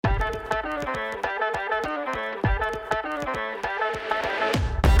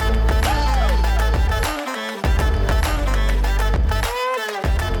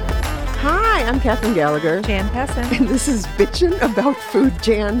I'm Catherine Gallagher. Jan Pessin. And this is Bitchin' About Food.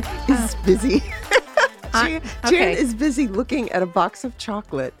 Jan is busy. Jan is busy looking at a box of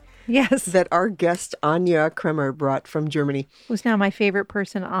chocolate. Yes. That our guest, Ania Cremer, brought from Germany. Who's now my favorite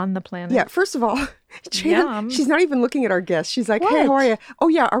person on the planet. Yeah, first of all, Jan, she's not even looking at our guest. She's like, Hey, how are you? Oh,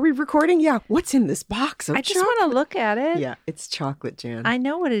 yeah, are we recording? Yeah. What's in this box of chocolate? I just want to look at it. Yeah, it's chocolate, Jan. I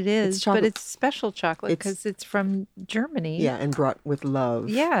know what it is, but it's special chocolate because it's from Germany. Yeah, and brought with love.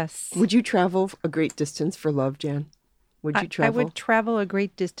 Yes. Would you travel a great distance for love, Jan? Would you travel? I would travel a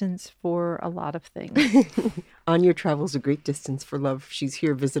great distance for a lot of things. Ania travels a great distance for love. She's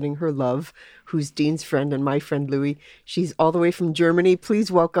here visiting her love, who's Dean's friend and my friend Louie. She's all the way from Germany.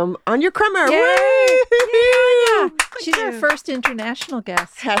 Please welcome Ania Cremer. Yay! Yay! She's our first international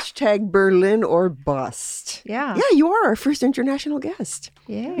guest. Hashtag Berlin or bust. Yeah. Yeah, you are our first international guest.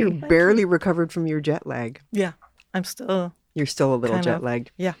 Yay. You're barely recovered from your jet lag. Yeah, I'm still... You're still a little jet lagged.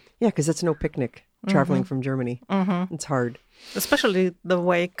 Yeah. Yeah, because it's no picnic traveling from Germany. Mm-hmm. It's hard. Especially the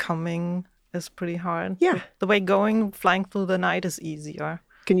way coming is pretty hard. Yeah. The way going, flying through the night is easier.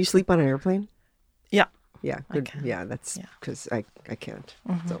 Can you sleep on an airplane? Yeah. Yeah, good. Yeah, that's because I can't.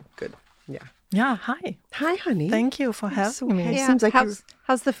 So good. Yeah. Yeah, hi. Hi, honey. Thank you for having me. It seems like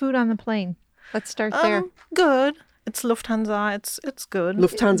how's the food on the plane? Let's start there. Good. It's Lufthansa. It's good.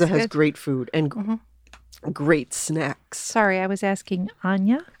 Lufthansa has great food and great snacks. Sorry, I was asking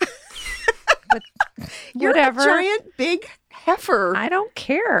Ania. But You're whatever. a giant, big heifer. I don't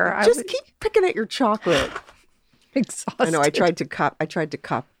care. Just keep picking at your chocolate. Exhausted. I know. I tried to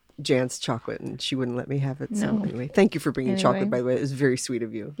cop Jan's chocolate, and she wouldn't let me have it. So anyway, thank you for bringing chocolate. By the way, it was very sweet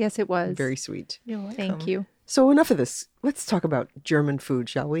of you. Yes, it was very sweet. You're welcome. Thank you. So enough of this. Let's talk about German food,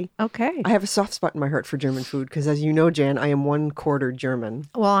 shall we? Okay. I have a soft spot in my heart for German food because, as you know, Jan, I am 1/4 German.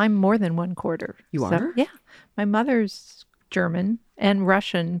 Well, I'm more than 1/4. You are? Yeah. My mother's German and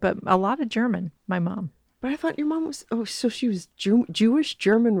Russian, but a lot of German, my mom. But I thought your mom was, so she was Jewish,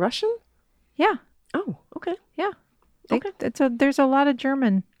 German, Russian? Yeah. Oh, okay. Yeah. Okay. There's a lot of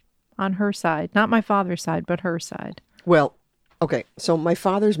German on her side. Not my father's side, but her side. Well, okay. So my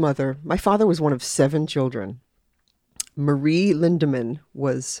father was one of 7 children. Marie Lindemann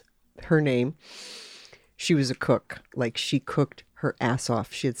was her name. She was a cook. Like, she cooked her ass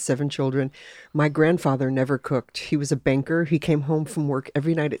off. She had 7 children. My grandfather never cooked. He was a banker. He came home from work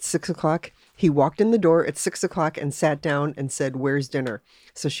every night at 6 o'clock. He walked in the door at 6 o'clock and sat down and said, "Where's dinner?"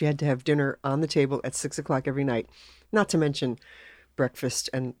 So she had to have dinner on the table at 6 o'clock every night. Not to mention breakfast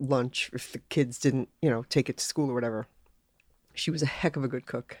and lunch if the kids didn't, take it to school or whatever. She was a heck of a good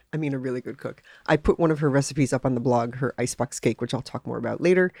cook. I mean, a really good cook. I put one of her recipes up on the blog, her icebox cake, which I'll talk more about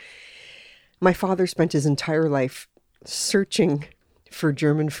later. My father spent his entire life searching for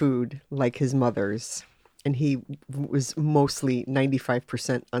German food like his mother's. And he was mostly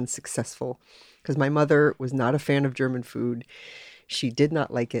 95% unsuccessful because my mother was not a fan of German food. She did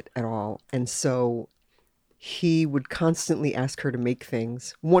not like it at all. And so he would constantly ask her to make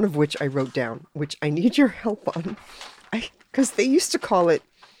things, one of which I wrote down, which I need your help on. Because they used to call it,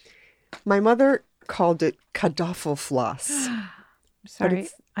 my mother called it Kartoffelklöße. Sorry,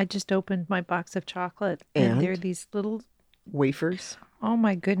 I just opened my box of chocolate and there are these little wafers. Oh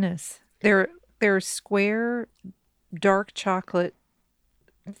my goodness. They're square, dark chocolate,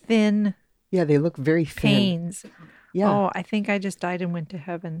 thin. Yeah, they look very thin. Panes. Yeah. Oh, I think I just died and went to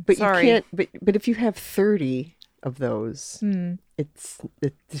heaven. But Sorry. you can't. But if you have 30 of those,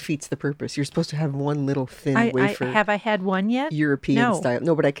 it defeats the purpose. You're supposed to have one little thin wafer. Have I had one yet? European style.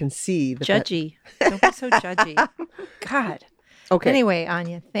 No, but I can see that. Judgy. Don't be so judgy. God. Okay. Anyway,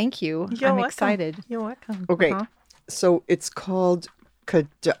 Ania, thank you. I'm excited. You're welcome. Okay. So it's called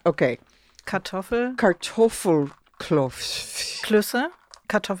Kartoffelklöße.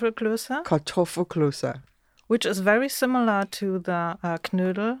 Kartoffelklöße. Which is very similar to the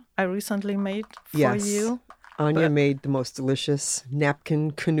knödel I recently made for you. Ania made the most delicious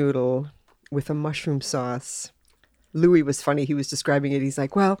napkin canoodle with a mushroom sauce. Louis was funny. He was describing it. He's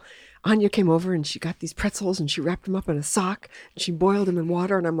like, well, Ania came over and she got these pretzels and she wrapped them up in a sock and she boiled them in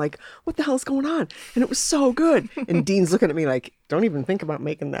water. And I'm like, what the hell's going on? And it was so good. And Dean's looking at me like, don't even think about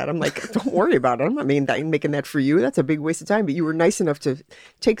making that. I'm like, don't worry about it. I'm not making that for you. That's a big waste of time. But you were nice enough to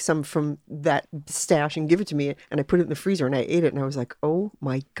take some from that stash and give it to me. And I put it in the freezer and I ate it. And I was like, oh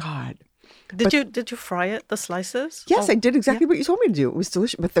my God. Did you fry it, the slices? Yes, I did exactly what you told me to do. It was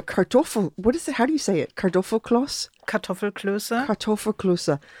delicious. But the Kartoffel, what is it? How do you say it? Kartoffelklöße?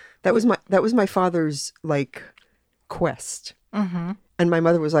 Kartoffelklöße. That was my father's quest. Mm-hmm. And my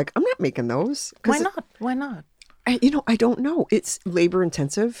mother was like, I'm not making those. Why not? I don't know. It's labor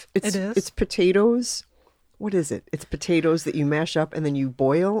intensive. It is. It's potatoes what is it? It's potatoes that you mash up and then you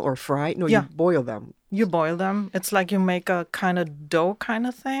boil or fry. No, you boil them. You boil them. It's like you make a kind of dough kind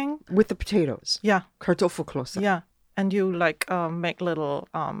of thing. With the potatoes. Yeah. Kartoffelklöße. Yeah. And you like make little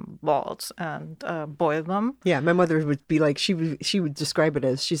balls and boil them. Yeah, my mother would be like, she would describe it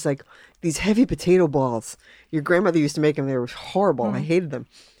as, she's like, these heavy potato balls. Your grandmother used to make them. They were horrible. I hated them.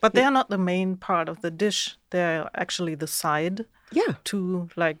 But they are not the main part of the dish. They're actually the side. Yeah. To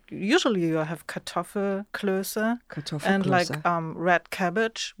like, usually you have Kartoffelklöße and like red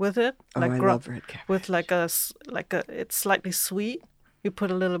cabbage with it. Like I love red cabbage. With like a, it's slightly sweet. You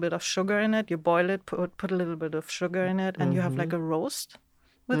put a little bit of sugar in it. You boil it, put a little bit of sugar in it, and you have like a roast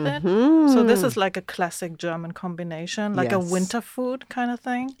with it. So this is like a classic German combination, like a winter food kind of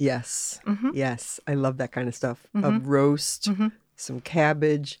thing. Yes. Yes. I love that kind of stuff. A roast, some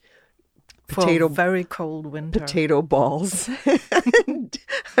cabbage, potato, for a very cold winter. Potato balls.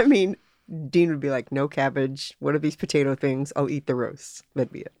 I mean, Dean would be like, no cabbage. What are these potato things? I'll eat the roast.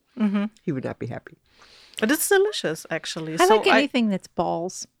 That'd be it. He would not be happy. But it's delicious, actually. I like anything that's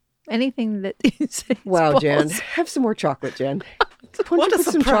balls. Anything that is wow, balls. Jan. Have some more chocolate, Jan. What a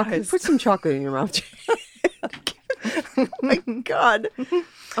surprise. Put some chocolate in your mouth, Jan. Oh, my God.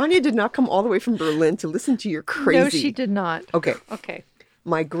 Ania did not come all the way from Berlin to listen to your crazy... No, she did not. Okay. Okay.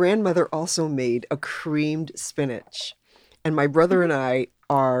 My grandmother also made a creamed spinach. And my brother and I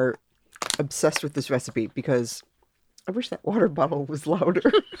are obsessed with this recipe because I wish that water bottle was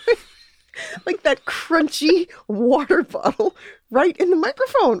louder. Like that crunchy water bottle right in the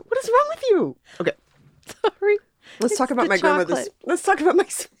microphone. What is wrong with you? Okay. Sorry. Let's talk about my grandmother's. Let's talk about my...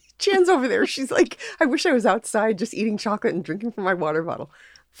 Jan's over there. She's like, I wish I was outside just eating chocolate and drinking from my water bottle.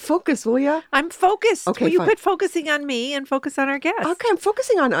 Focus, will ya? I'm focused. Okay, will you fine. quit focusing on me and focus on our guests? Okay, I'm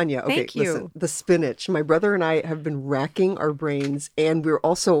focusing on Ania. Okay, Thank you. Listen, the spinach. My brother and I have been racking our brains, and we're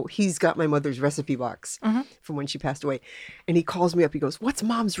also, he's got my mother's recipe box from when she passed away. And he calls me up. He goes, what's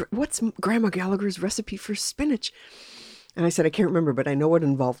Grandma Gallagher's recipe for spinach? And I said, I can't remember, but I know it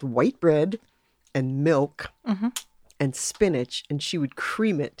involved white bread and milk and spinach, and she would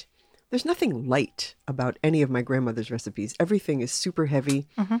cream it. There's nothing light about any of my grandmother's recipes. Everything is super heavy,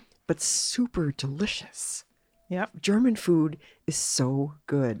 but super delicious. Yep. German food is so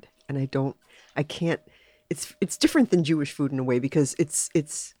good. And I can't, it's different than Jewish food in a way because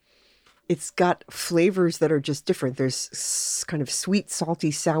it's got flavors that are just different. There's kind of sweet,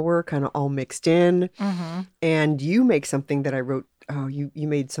 salty, sour, kind of all mixed in. And you make something that I wrote, you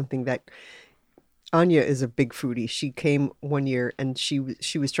made something that, Ania is a big foodie. She came one year and she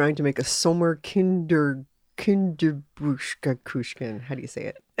was trying to make a Sommer Kinderbruschka Kuchen. How do you say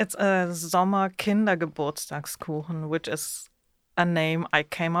it? It's a Sommer Kindergeburtstagskuchen, which is a name I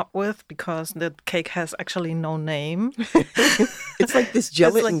came up with because the cake has actually no name. It's like this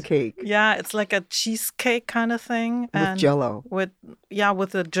gelatin cake. Yeah, it's like a cheesecake kind of thing. With Jell-O. With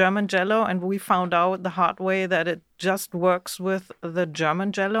the German Jell-O. And we found out the hard way that it just works with the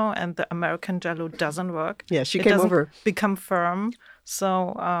German Jell-O and the American Jell-O doesn't work. Yeah, she came over. Become firm.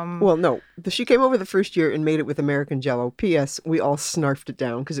 So, well, no. She came over the first year and made it with American Jell-O. P.S. We all snarfed it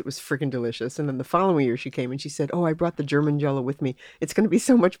down because it was freaking delicious. And then the following year she came and she said, I brought the German Jell-O with me. It's going to be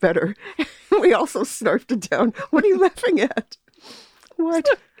so much better. We also snarfed it down. What are you laughing at? What?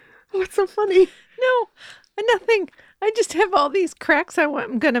 What's so funny? No, nothing. I just have all these cracks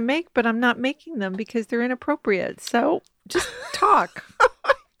I'm going to make, but I'm not making them because they're inappropriate. So just talk. Oh,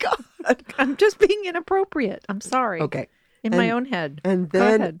 my God. I'm just being inappropriate. I'm sorry. Okay. In my own head. And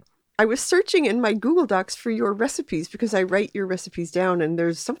then I was searching in my Google Docs for your recipes because I write your recipes down. And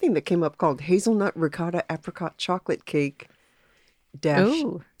there's something that came up called hazelnut ricotta apricot chocolate cake dash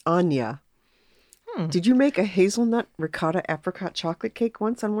Ania. Did you make a hazelnut ricotta apricot chocolate cake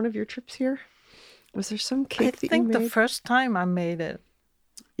once on one of your trips here? Was there some cake that you made? I think the first time I made it.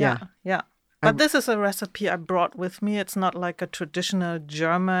 Yeah. But this is a recipe I brought with me. It's not like a traditional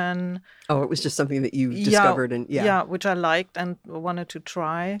German. Oh, it was just something that you discovered and Yeah, which I liked and wanted to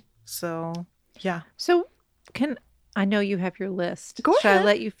try. So, yeah. So, I know you have your list. Go ahead. Should I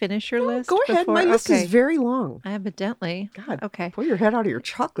let you finish your list? Go ahead. My list is very long. Evidently. God. Okay. Pull your head out of your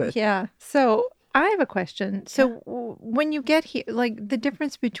chocolate. Yeah. So, I have a question. So, when you get here, like the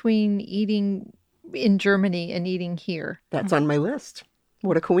difference between eating in Germany and eating here. That's on my list.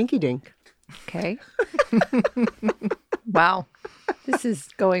 What a coinky dink. Okay. Wow. This is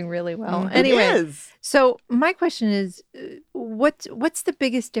going really well. Anyway, it is. So my question is, what's the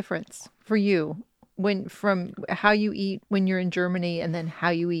biggest difference for you from how you eat when you're in Germany and then how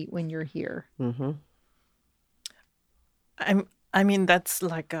you eat when you're here? I mean, that's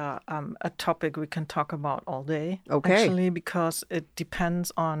like a topic we can talk about all day. Okay. Actually, because it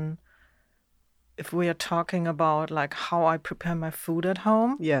depends on if we are talking about like how I prepare my food at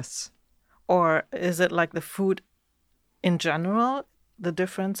home, Yes. or is it like the food in general, the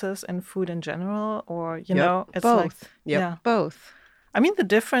differences in food in general, or you know, it's Both. like Yep. yeah. Both. I mean, the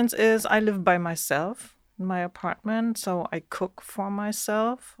difference is I live by myself in my apartment, so I cook for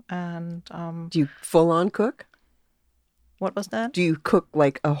myself. And Do you full on cook? what was that? Do you cook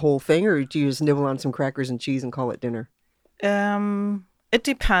like a whole thing, or do you just nibble on some crackers and cheese and call it dinner? It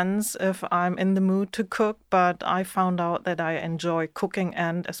depends if I'm in the mood to cook, but I found out that I enjoy cooking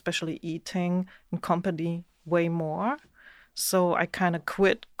and especially eating in company way more. So I kind of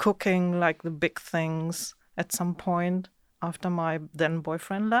quit cooking like the big things at some point after my then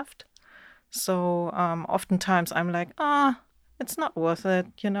boyfriend left. So oftentimes I'm like, it's not worth it.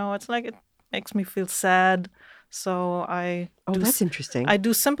 You know, it's like it makes me feel sad. So Oh, that's interesting. I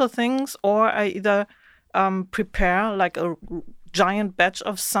do simple things, or I either prepare like a giant batch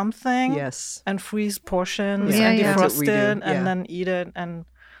of something Yes. and freeze portions Yeah, and yeah. That's what defrost we do, it yeah. and then eat it. And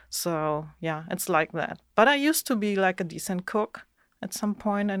so, yeah, it's like that. But I used to be like a decent cook at some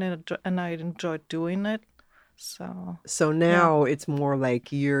point, and I enjoyed doing it. So Now it's more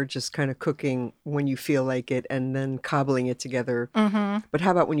like you're just kind of cooking when you feel like it and then cobbling it together. Mm-hmm. But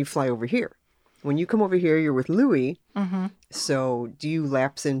how about when you fly over here? When you come over here, you're with Louie. Mm-hmm. So do you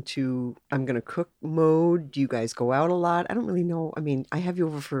lapse into I'm going to cook mode? Do you guys go out a lot? I don't really know. I mean, I have you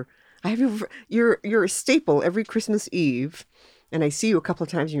over for you're a staple every Christmas Eve. And I see you a couple of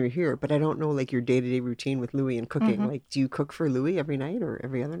times when you're here, but I don't know like your day-to-day routine with Louie and cooking. Mm-hmm. Like, do you cook for Louie every night or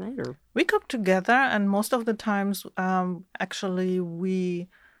every other night, or? We cook together, and most of the times, actually, we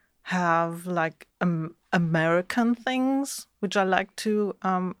have like American things which I like to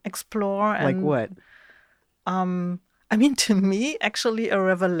explore. Like And what? I mean, to me, actually, a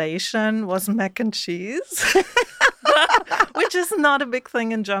revelation was mac and cheese, which is not a big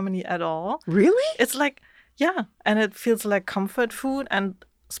thing in Germany at all. Really? It's like, yeah, and it feels like comfort food. And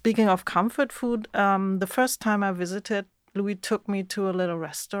speaking of comfort food, the first time I visited, Louis took me to a little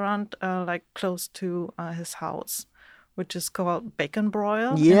restaurant like close to his house, which is called Bacon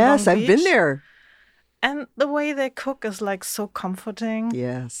Broil. in Yes, Long I've been Beach. there. And the way they cook is like so comforting.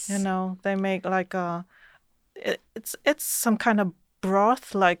 Yes. You know, they make like it's some kind of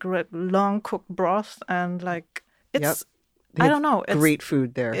broth, like long cooked broth, and like it's They I have don't know, it's great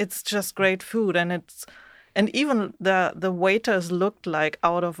food there. it's just great food, and even the waiters looked like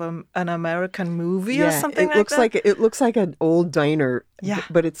out of an American movie or something it looks like that. it looks like an old diner. Yeah.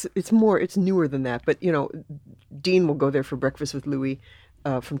 But it's newer than that. But you know, Dean will go there for breakfast with Louis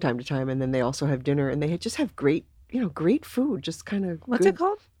from time to time, and then they also have dinner, and they just have great food. Just kind of What's it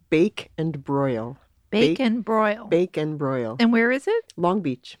called? Bake and broil. Bake and broil. Bake and broil. And where is it? Long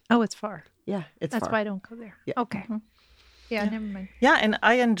Beach. Oh, it's far. Yeah, it's That's far. why I don't go there. Yeah. Okay. Yeah, never mind. Yeah, and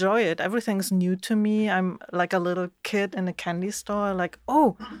I enjoy it. Everything's new to me. I'm like a little kid in a candy store, like,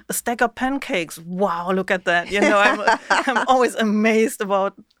 oh, a stack of pancakes. Wow, look at that. You know, I'm always amazed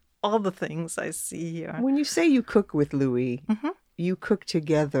about all the things I see here. When you say you cook with Louis, Mm-hmm. you cook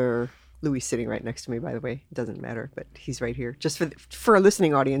together. Louis is sitting right next to me, by the way. It doesn't matter, but he's right here. Just for a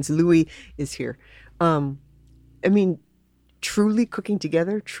listening audience, Louis is here. I mean, truly cooking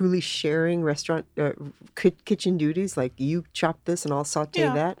together, truly sharing restaurant kitchen duties. Like you chop this and I'll saute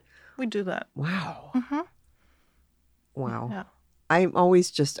Yeah. that. We do that. Wow. Mm-hmm. Wow. Yeah. I'm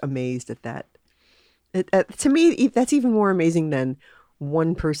always just amazed at that. To me, that's even more amazing than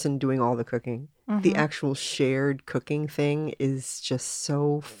one person doing all the cooking. Mm-hmm. The actual shared cooking thing is just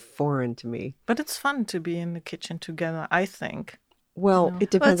so foreign to me. But it's fun to be in the kitchen together, I think. Well, it Well,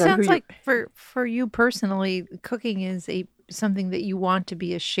 it depends on who sounds you... like for you personally, cooking is something that you want to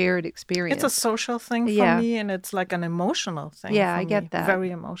be a shared experience. It's a social thing for Yeah. me, and it's like an emotional thing. Yeah, for I get me. that.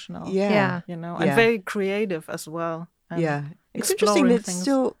 Very emotional. Yeah. You know, Yeah. and very creative as well. And Yeah. It's interesting exploring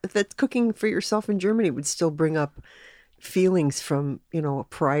that things. that cooking for yourself in Germany would still bring up feelings from, a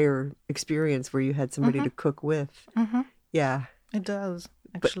prior experience where you had somebody to cook with. Mm-hmm. Yeah. It does,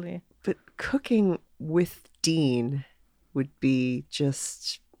 actually. But cooking with Dean would be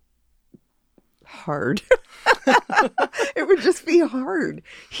just hard. It would just be hard.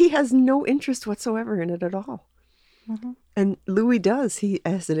 He has no interest whatsoever in it at all. Mm-hmm. And Louis does. He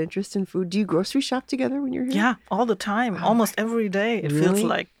has an interest in food. Do you grocery shop together when you're here? Yeah, all the time, almost every day. It feels Really?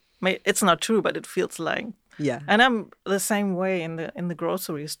 like it's not true, but it feels like. Yeah. And I'm the same way in the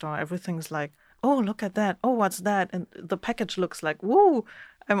grocery store. Everything's like, oh, look at that. Oh, what's that? And the package looks like, woo.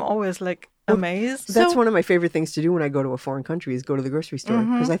 I'm always like amazed. That's So- one of my favorite things to do when I go to a foreign country is go to the grocery store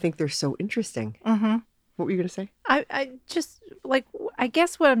because I think they're so interesting. Mm-hmm. What were you going to say? I just like, I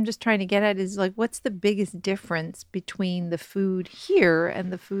guess what I'm just trying to get at is like, what's the biggest difference between the food here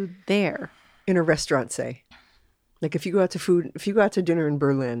and the food there? In a restaurant, say, like if you go out to dinner in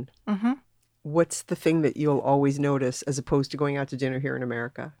Berlin, what's the thing that you'll always notice as opposed to going out to dinner here in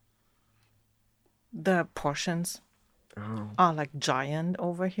America? The portions are like giant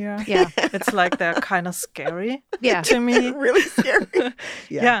over here. Yeah. It's like they're kind of scary Yeah. to me. Really scary.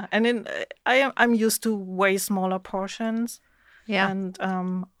 Yeah, and I'm used to way smaller portions. Yeah. And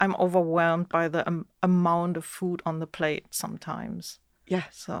I'm overwhelmed by the amount of food on the plate sometimes. Yeah.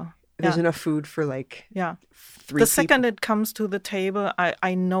 So There's enough food for like 3 The second it comes to the table,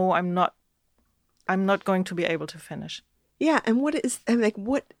 I know I'm not going to be able to finish. Yeah, and what does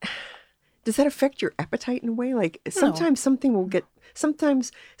that affect your appetite in a way? Like sometimes something will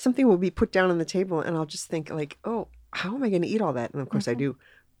be put down on the table and I'll just think like, oh, how am I going to eat all that? And of course I do.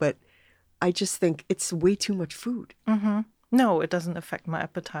 But I just think it's way too much food. No, it doesn't affect my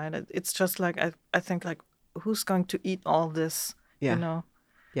appetite. It's just like, I think like, who's going to eat all this, Yeah. you know?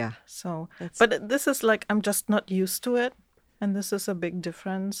 Yeah. So, but this is like, I'm just not used to it. And this is a big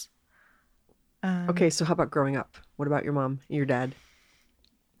difference. Okay, so how about growing up? What about your mom and your dad?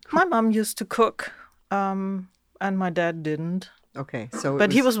 My mom used to cook, and my dad didn't. Okay, so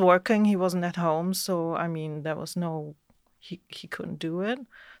But he was working, he wasn't at home. So, I mean, there was no, he couldn't do it.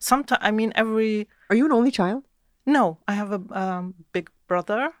 Sometimes, I mean, Are you an only child? No, I have a big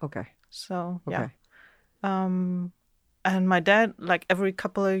brother. Okay. So, Okay. yeah. And my dad, like every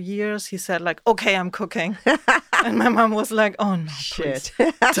couple of years, he said like, okay, I'm cooking. And my mom was like, oh no, Shit.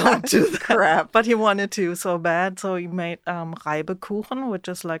 please, don't do that. Crap. But he wanted to so bad. So he made Reibekuchen, which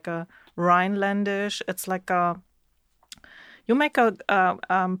is like a Rhinelandish. It's like you make a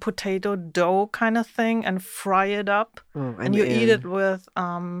potato dough kind of thing and fry it up. Oh, and you eat it with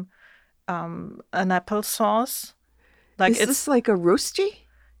an apple sauce. Like Is this like a roasty?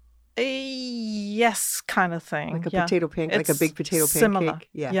 Yes, kind of thing. Like a potato pancake, like a big potato similar. pancake?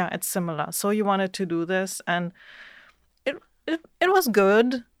 Yeah. Yeah, it's similar. So you wanted to do this, and it was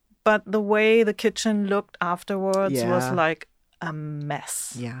good, but the way the kitchen looked afterwards was like a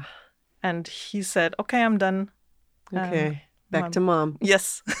mess. Yeah. And he said, okay, I'm done. Okay. Back to mom.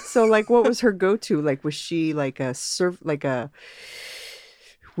 Yes. So like what was her go-to? Like was she like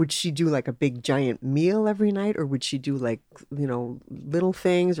would she do like a big giant meal every night, or would she do like, you know, little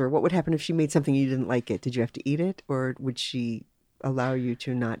things, or what would happen if she made something you didn't like it? Did you have to eat it, or would she allow you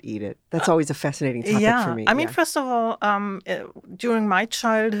to not eat it? That's always a fascinating topic for me. I mean, first of all, during my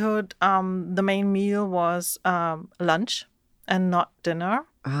childhood, the main meal was lunch and not dinner.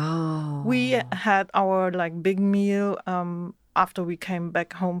 Oh. We had our like big meal after we came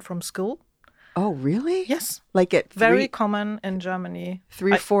back home from school. Oh, really? Yes. Like at Very common in Germany.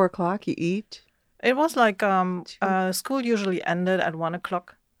 3 or 4 o'clock you eat? It was like school usually ended at 1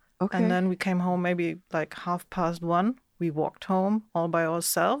 o'clock. Okay. And then we came home maybe like 1:30. We walked home all by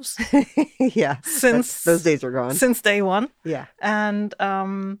ourselves. Yeah. Those days are gone. Since day one. Yeah. And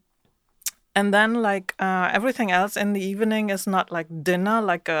then like everything else in the evening is not like dinner,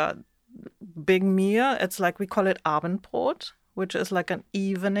 like a big meal. It's like we call it Abendbrot, which is like an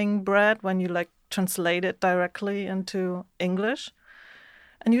evening bread when you like translate it directly into English.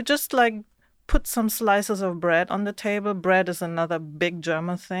 And you just like put some slices of bread on the table. Bread is another big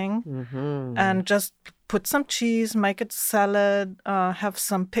German thing. Mm-hmm. And just put some cheese, make it salad, have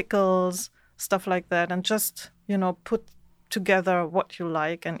some pickles, stuff like that. And just, you know, put together what you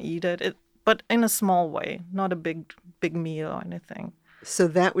like and eat it. But in a small way, not a big meal or anything. So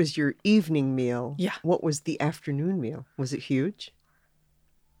that was your evening meal. Yeah. What was the afternoon meal? Was it huge?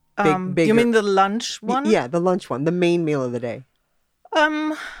 Do you mean the lunch one? Yeah, the lunch one, the main meal of the day.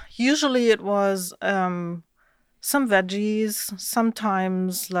 Usually it was some veggies,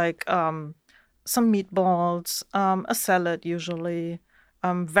 sometimes like some meatballs, a salad usually,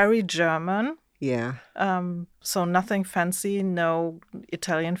 very German. Yeah. So nothing fancy, no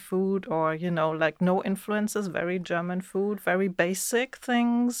Italian food or, you know, like no influences, very German food, very basic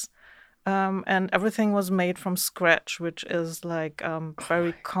things. And everything was made from scratch, which is like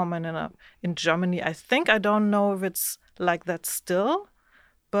very common in Germany. I don't know if it's like that still,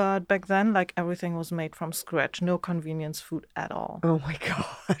 but back then, like everything was made from scratch, no convenience food at all. Oh my God.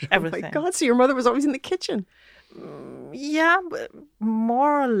 Everything. Oh my God. So your mother was always in the kitchen. Yeah,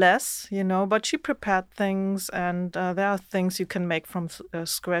 more or less, you know, but she prepared things, and there are things you can make from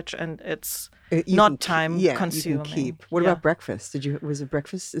scratch, and it's not time consuming. You can keep. What about breakfast? Is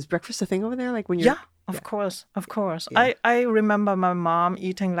breakfast a thing over there? Like when you're... Yeah, of course. Yeah. I remember my mom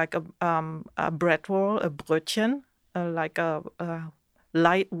eating like a bread roll, a Brötchen, like a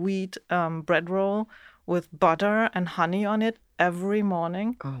light wheat bread roll with butter and honey on it every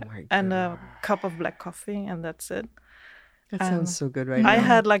morning. Oh my God. And a cup of black coffee, and that's it. That sounds so good right I now.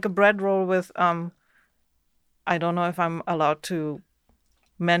 had like a bread roll with I don't know if I'm allowed to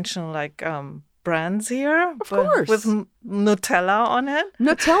mention like brands here, Of but course. with Nutella on it.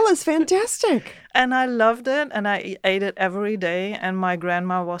 Nutella's fantastic. And I loved it, and I ate it every day. And my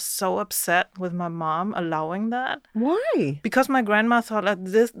grandma was so upset with my mom allowing that. Why? Because my grandma thought that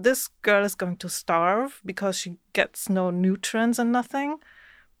this girl is going to starve because she gets no nutrients and nothing.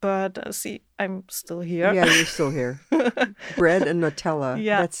 But see, I'm still here. Yeah, you're still here. Bread and Nutella.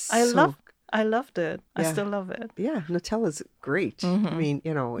 Yeah, That's I loved it. I Yeah. still love it. Yeah, Nutella's great. I mean,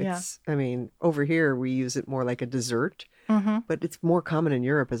 it's, I mean, over here we use it more like a dessert, but it's more common in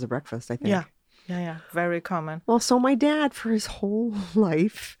Europe as a breakfast, I think. Yeah. Very common. Well, so my dad, for his whole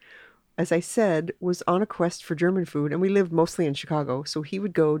life, as I said, was on a quest for German food, and we lived mostly in Chicago. So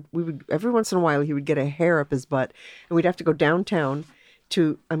every once in a while, he would get a hair up his butt, and we'd have to go downtown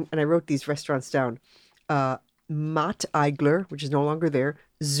to, and I wrote these restaurants down, Matt Eigler, which is no longer there,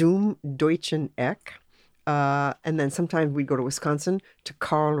 Zum Deutschen Eck, and then sometimes we'd go to Wisconsin to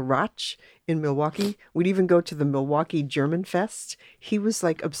Karl Ratsch in Milwaukee. We'd even go to the Milwaukee German Fest. He was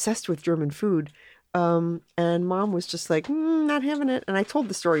like obsessed with German food. And Mom was just like, not having it. And I told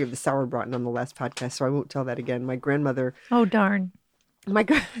the story of the sauerbraten on the last podcast, so I won't tell that again. My grandmother, Oh, darn.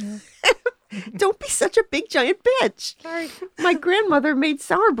 Don't be such a big giant bitch. Sorry. My grandmother made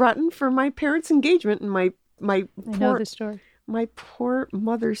sauerbraten for my parents' engagement, and my I know the story. my poor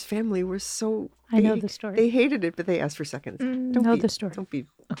mother's family was so. I know the story. They hated it, but they asked for seconds. know the story. Don't be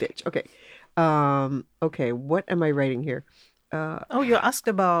a bitch. Okay. Okay. What am I writing here? You asked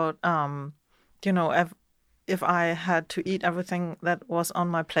about, if I had to eat everything that was on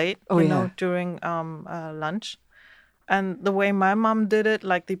my plate, during lunch. And the way my mom did it,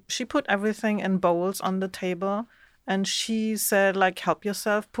 like she put everything in bowls on the table, and she said, like, help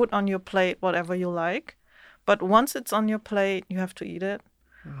yourself, put on your plate whatever you like. But once it's on your plate, you have to eat it.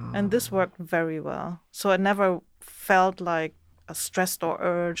 And this worked very well. So I never felt like a stressed or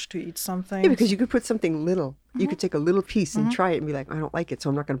urge to eat something. Yeah, because you could put something little. You could take a little piece and try it and be like, I don't like it, so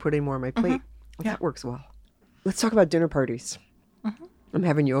I'm not going to put any more on my plate. Well, that works well. Let's talk about dinner parties. I'm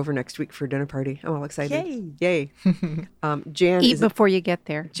having you over next week for a dinner party. I'm all excited. Yay. Jan Eat before you get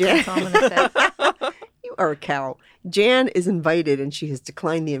there. Jan, That's all I'm going to say. you are a cow. Jan is invited, and she has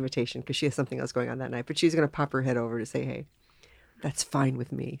declined the invitation because she has something else going on that night. But she's going to pop her head over to say, hey, that's fine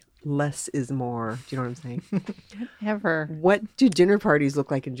with me. Less is more. Do you know what I'm saying? Ever. What do dinner parties look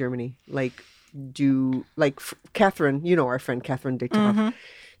like in Germany? Catherine, our friend Catherine de Toff.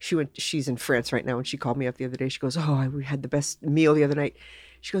 She's in France right now, and she called me up the other day. She goes, we had the best meal the other night.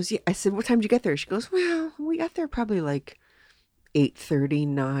 She goes, yeah. I said, what time did you get there? She goes, well, we got there probably like 8:30,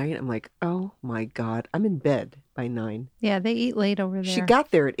 9. I'm like, oh my God, I'm in bed by 9. Yeah, they eat late over there. She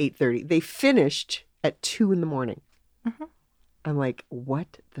got there at 8:30. They finished at 2 a.m. I'm like,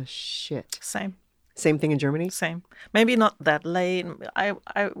 what the shit? Same thing in Germany? Same. Maybe not that late. I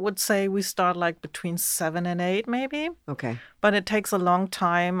would say we start like between 7 and 8 maybe. Okay. But it takes a long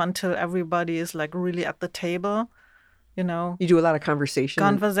time until everybody is like really at the table, You do a lot of conversation.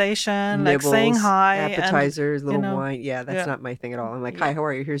 Conversation, nibbles, like saying hi. Appetizers, and, little wine. Yeah, that's not my thing at all. I'm like, hi, how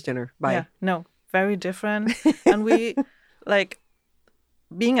are you? Here's dinner. Bye. Yeah, no, very different. And we,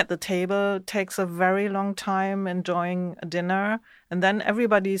 being at the table takes a very long time enjoying a dinner. And then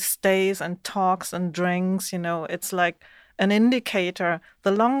everybody stays and talks and drinks. It's like an indicator.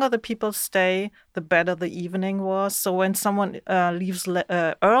 The longer the people stay, the better the evening was. So when someone leaves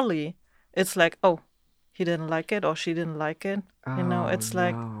early, it's like, oh, he didn't like it or she didn't like it. It's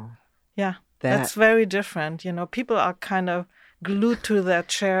like, that's very different. People are kind of glued to their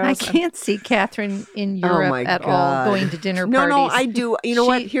chairs. I can't see Catherine in Europe at all going to dinner parties. No, I do. You know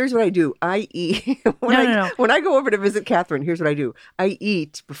what? Here's what I do. I eat. When I go over to visit Catherine, here's what I do. I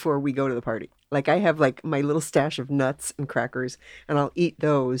eat before we go to the party. Like I have like my little stash of nuts and crackers, and I'll eat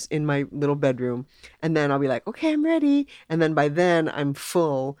those in my little bedroom. And then I'll be like, okay, I'm ready. And then by then I'm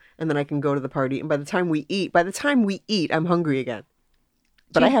full, and then I can go to the party. And by the time we eat, I'm hungry again.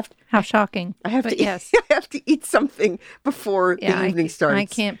 But how shocking! I have to yes, I have to eat something before the evening starts. I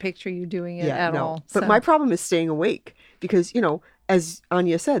can't picture you doing it at all. But my problem is staying awake because as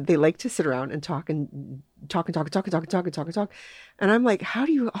Ania said, they like to sit around and talk. And I'm like, how are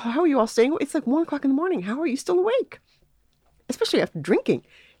you all staying awake? It's like 1 o'clock in the morning. How are you still awake? Especially after drinking,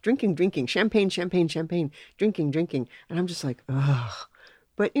 champagne, drinking. And I'm just like, ugh.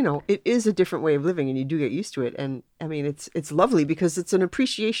 But, it is a different way of living, and you do get used to it. And I mean, it's lovely because it's an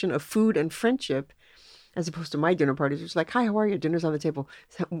appreciation of food and friendship as opposed to my dinner parties. It's like, hi, how are you? Dinner's on the table.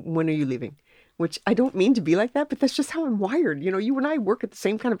 When are you leaving? which I don't mean to be like that, but that's just how I'm wired. You know, you and I work at the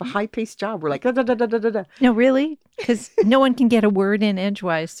same kind of a high-paced job. We're like, da, da, da, da, da, da, da. No, really? Because no one can get a word in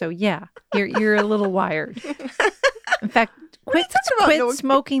edgewise. So yeah, you're a little wired. In fact, quit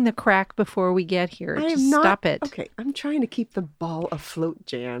smoking the crack before we get here. Just stop it. Okay, I'm trying to keep the ball afloat,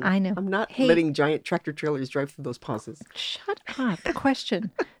 Jan. I know. I'm not letting giant tractor trailers drive through those pauses. Shut up.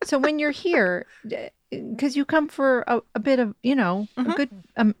 Question. So when you're here, because you come for a bit of, a good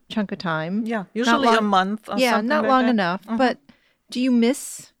chunk of time. Yeah, usually a month or something not like long that. enough. But do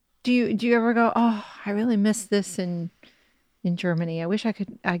you ever go, oh, I really miss this in Germany. I wish I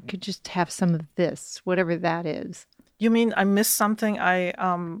could just have some of this, whatever that is. You mean I miss something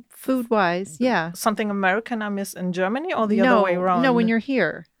Food-wise, yeah. something American I miss in Germany, or the other way around? No, when you're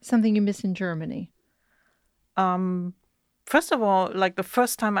here, something you miss in Germany. First of all, like the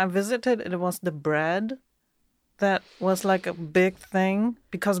first time I visited, it was the bread. That was like a big thing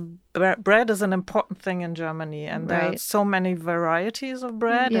because bread is an important thing in Germany, and there are so many varieties of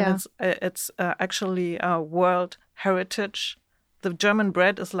bread, and it's actually a world heritage. The German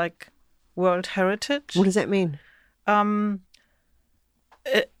bread is like world heritage. What does that mean?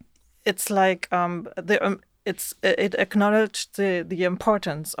 It's like it acknowledged the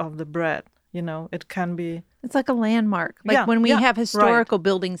importance of the bread. You know, it can be. It's like a landmark. Like when we have historical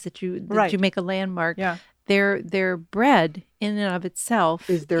buildings that you make a landmark. Yeah. Their bread in and of itself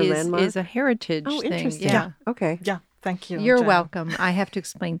is a heritage thing. Interesting. Yeah. Okay. Yeah. Thank you. You're Jen. welcome. I have to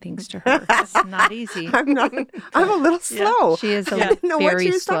explain things to her. It's not easy. I'm a little slow. She is very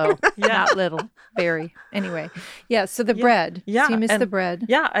very slow. Not little. Very. Anyway. Yeah. So the bread. Yeah. So you miss the bread.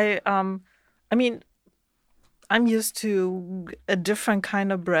 Yeah. I mean, I'm used to a different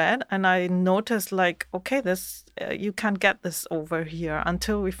kind of bread, and I noticed like, okay, this you can't get this over here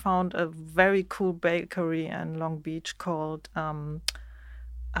until we found a very cool bakery in Long Beach called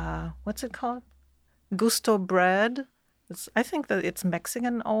what's it called? Gusto Bread. I think that it's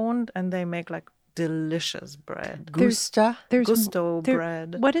Mexican owned, and they make like delicious bread. Gusto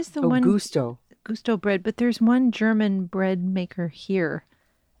bread. What is the one? Gusto bread. But there's one German bread maker here.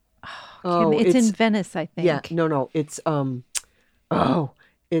 It's in Venice, I think. Yeah, no, it's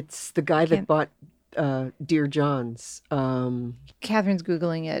it's the guy that bought Dear John's. Catherine's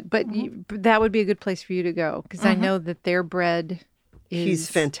Googling it, but that would be a good place for you to go because I know that their bread is. He's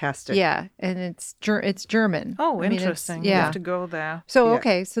fantastic. Yeah, and it's German. Oh, interesting. You have to go there. So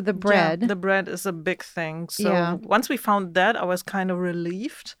so the bread. Yeah, the bread is a big thing. So once we found that, I was kind of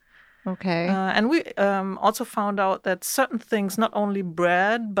relieved. Okay. And we also found out that certain things, not only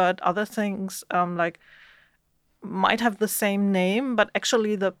bread, but other things like might have the same name, but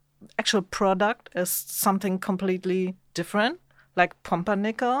actually the actual product is something completely different. Like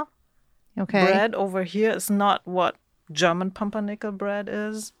pumpernickel bread over here is not what German pumpernickel bread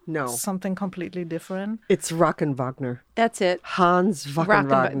is. No. Something completely different. It's Rockenwagner. That's it. Hans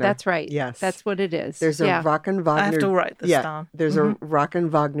Wagner. That's right. Yes. That's what it is. There's a Rockenwagner. I have to write this down. There's a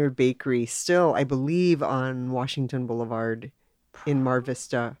Rockenwagner bakery still, I believe, on Washington Boulevard in Mar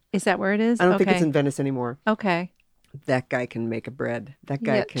Vista. Is that where it is? I don't think it's in Venice anymore. Okay. That guy can make a bread. That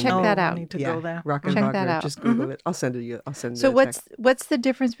guy can. Check that out. I need to go there. Rockenwagner. Check that out. Just Google it. I'll send it you. So what's the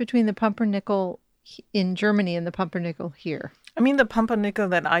difference between the pumpernickel in Germany and the pumpernickel here? I mean, the pumpernickel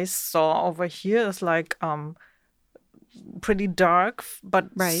that I saw over here is like pretty dark, but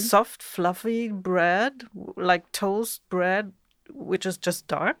soft, fluffy bread, like toast bread, which is just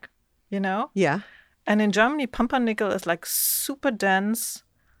dark, you know? Yeah. And in Germany, pumpernickel is like super dense,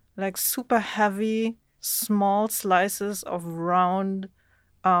 like super heavy, small slices of round,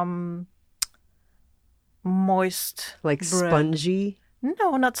 moist like bread. Spongy?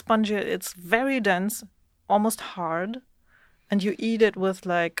 No, not spongy. It's very dense, almost hard. And you eat it with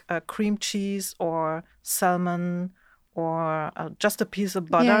like cream cheese or salmon or just a piece of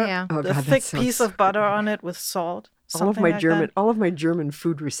butter. Yeah. Oh, a God, thick piece of butter on it with salt. All of my German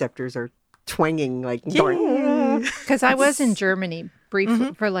food receptors are twanging like. Because I was in Germany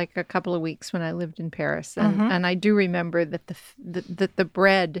briefly for like a couple of weeks when I lived in Paris, and I do remember that the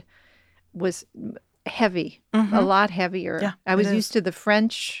bread was heavy, a lot heavier. Yeah, I was used to the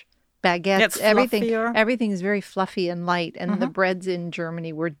French baguettes. Fluffier. Everything is very fluffy and light, and the breads in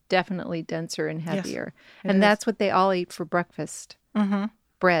Germany were definitely denser and heavier. Yes, and that's what they all ate for breakfast.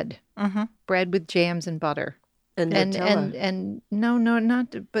 Bread, bread with jams and butter, and Nutella. and no,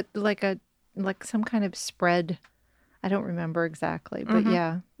 not but like some kind of spread. I don't remember exactly, but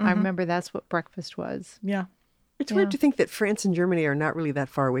I remember that's what breakfast was. Yeah, it's weird to think that France and Germany are not really that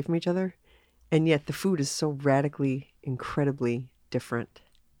far away from each other, and yet the food is so radically, incredibly different.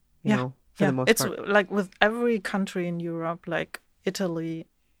 You know, for the most part. It's like with every country in Europe, like Italy,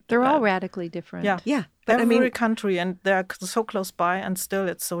 They're all radically different. Yeah. Yeah. But Every country, and they're so close by, and still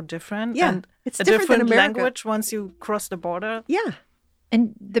it's so different. Yeah, And it's a different than different America. language once you cross the border. Yeah.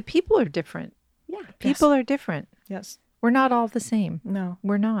 And the people are different. Yeah. People are different. Yes. We're not all the same. No,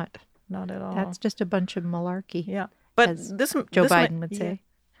 We're not. not at all. That's just a bunch of malarkey. Yeah. But as this Joe this Biden would say.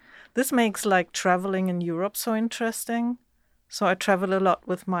 This makes like traveling in Europe so interesting. So I travel a lot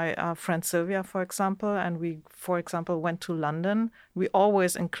with my friend Sylvia, for example, and we, for example, went to London. We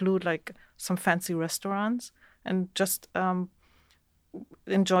always include like some fancy restaurants and just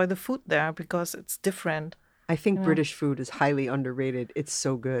enjoy the food there because it's different. I think British food is highly underrated. It's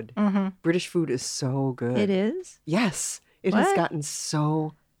so good. British food is so good. It is? Yes. It has What? gotten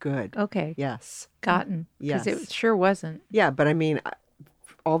so good. Okay. Yes. Gotten. Because Yes. it sure wasn't. Yeah, but I mean,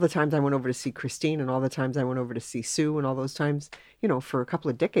 all the times I went over to see Christine and all the times I went over to see Sue and all those times, for a couple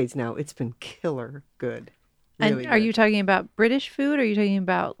of decades now, it's been killer good. Really And are good. you talking about British food or are you talking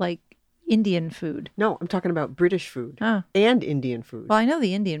about like Indian food? No, I'm talking about British food Oh. and Indian food. Well, I know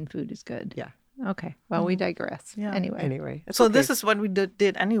the Indian food is good. Yeah. Okay. Well, we digress. Yeah. Anyway. It's So okay. this is what we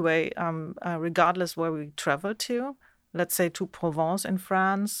did anyway, regardless where we traveled to. Let's say to Provence in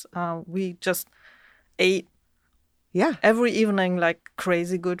France. We just ate Yeah. every evening like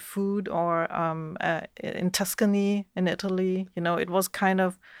crazy good food, or in Tuscany in Italy. It was kind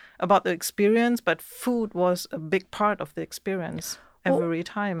of about the experience, but food was a big part of the experience every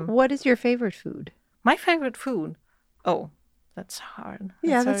time. What is your favorite food? My favorite food? Oh, that's hard.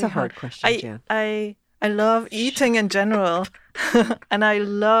 Yeah, that's very a hard question, Jan. I love eating in general, and I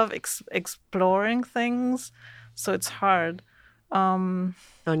love exploring things, so it's hard.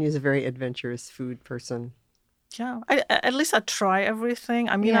 Anya's a very adventurous food person. Yeah, at least I try everything.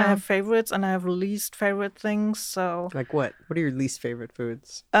 I mean, I Yeah. have favorites and I have least favorite things. So Like what? What are your least favorite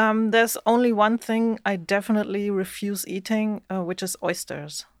foods? there's only one thing I definitely refuse eating, which is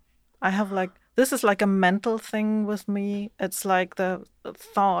oysters. I have this is like a mental thing with me. It's like the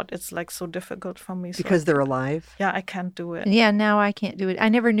thought. It's like so difficult for me. So Because they're alive? yeah, I can't do it. Yeah, now I can't do it. I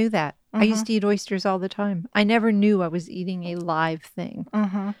never knew that. I used to eat oysters all the time. I never knew I was eating a live thing.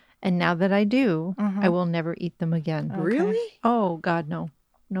 And now that I do, I will never eat them again. Really? Oh, God, no.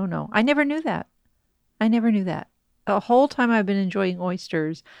 No. I never knew that. The whole time I've been enjoying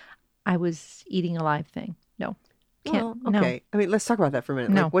oysters, I was eating a live thing. No. Well, Can't. okay. I mean, let's talk about that for a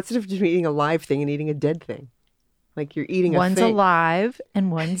minute. No. Like, what's the difference between eating a live thing and eating a dead thing? Like you're eating No. One's a thing. alive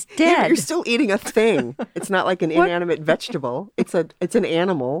and one's Yeah, but dead. you're still eating a thing. It's not like an What? inanimate vegetable. It's an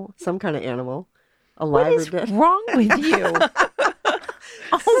animal, some kind of animal, alive What is or dead. wrong with you?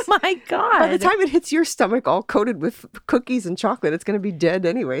 Oh, my God. By the time it hits your stomach all coated with cookies and chocolate, it's going to be dead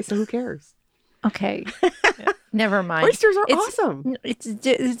anyway, so who cares? Okay. Never mind. Oysters are It's- awesome.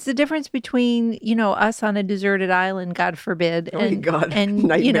 It's the difference between, us on a deserted island, God forbid, Oh my God. and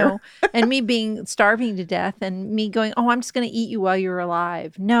Nightmare. and me being starving to death and me going, "Oh, I'm just going to eat you while you're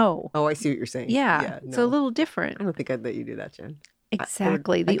alive." No. Oh, I see what you're saying. Yeah. It's a no. little different. I don't think I'd let you do that, Jen.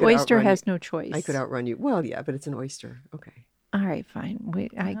 Exactly. I The could oyster outrun has you. no choice. I could outrun you. Well, yeah, but it's an oyster. Okay. All right, fine.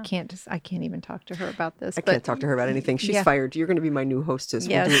 I can't even talk to her about this. I can't talk to her about anything. She's Yeah. fired. You're going to be my new hostess.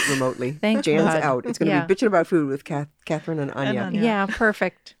 We'll do Yes. it remotely. Thank Jan's God. out. It's going to Yeah. be bitching about food with Catherine and Anya. Anya. Yeah,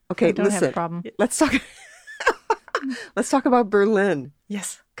 perfect. Okay, I don't have listen. a problem. Let's talk. Let's talk about Berlin.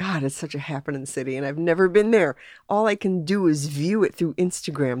 Yes. God, it's such a happening city, and I've never been there. All I can do is view it through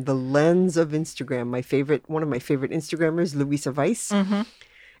Instagram, the lens of Instagram. One of my favorite Instagrammers, Louisa Weiss,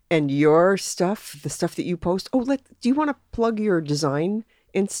 and your stuff, the stuff that you post. Oh, do you want to plug your design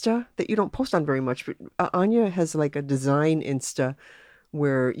Insta that you don't post on very much? But Anya has like a design Insta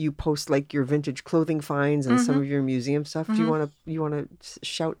where you post like your vintage clothing finds and some of your museum stuff. Do you want to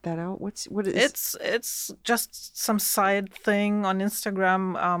shout that out? What is It's just some side thing on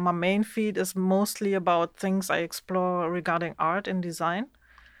Instagram. My main feed is mostly about things I explore regarding art and design.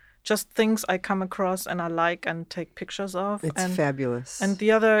 Just things I come across and I like and take pictures of. It's fabulous. And the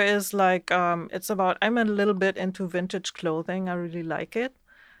other is like, it's about, I'm a little bit into vintage clothing. I really like it.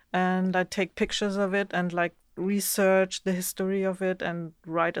 And I take pictures of it and like research the history of it and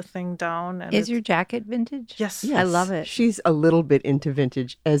write a thing down. And Is your jacket vintage? Yes. I love it. She's a little bit into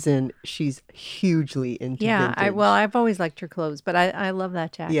vintage, as in she's hugely into Yeah, vintage. I've always liked her clothes, but I love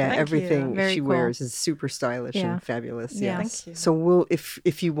that jacket. Yeah, Thank everything you. Very she cool. wears is super stylish Yeah. and fabulous. Yeah. Yes. Thank you. So we'll,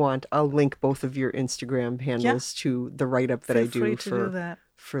 if you want, I'll link both of your Instagram handles to the write up that Feel I do free to for do that.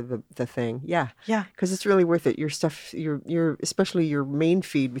 for the thing. Yeah. Yeah. Because it's really worth it. Your stuff, your especially your main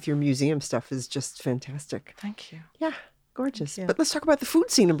feed with your museum stuff is just fantastic. Thank you. Yeah, gorgeous. you. But let's talk about the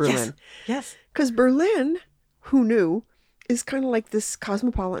food scene in Berlin. Yes. Because Berlin, who knew, is kind of like this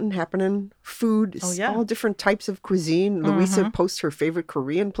cosmopolitan happening food, all different types of cuisine. Louisa posts her favorite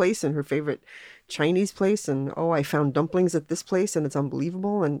Korean place and her favorite Chinese place. And, I found dumplings at this place and it's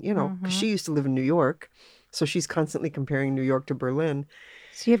unbelievable. And, 'cause she used to live in New York. So she's constantly comparing New York to Berlin.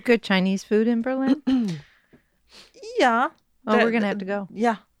 So you have good Chinese food in Berlin? Yeah. We're going to have to go.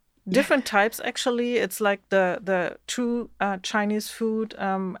 Yeah. Different types, actually. It's like the true Chinese food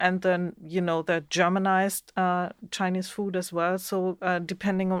and then, the Germanized Chinese food as well. So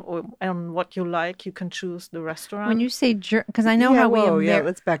depending on what you like, you can choose the restaurant. When you say, because I know how we...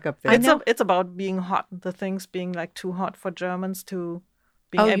 let's back up there. It's about being hot. The things being like too hot for Germans to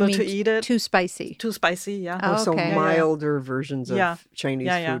being able to eat it. Too spicy. Too spicy, yeah. Oh, so milder versions of Chinese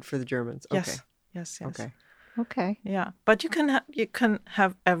food for the Germans. Okay. Yes. Okay. Yeah, but you can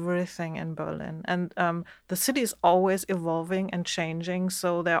have everything in Berlin, and the city is always evolving and changing.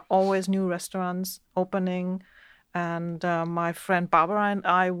 So there are always new restaurants opening, and my friend Barbara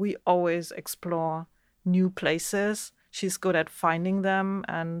and we always explore new places. She's good at finding them,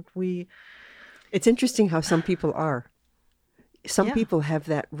 and we. It's interesting how some people are. Some people have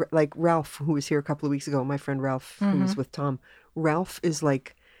that, like Ralph, who was here a couple of weeks ago. My friend Ralph, who was with Tom. Ralph is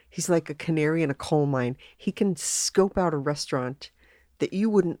like. He's like a canary in a coal mine. He can scope out a restaurant that you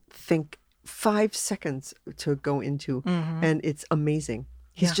wouldn't think 5 seconds to go into. And it's amazing.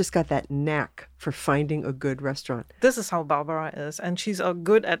 He's just got that knack for finding a good restaurant. This is how Barbara is. And she's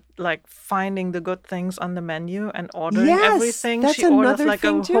good at like finding the good things on the menu and ordering everything. That's she orders another like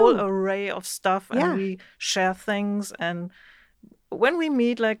thing a too. whole array of stuff and we share things. And when we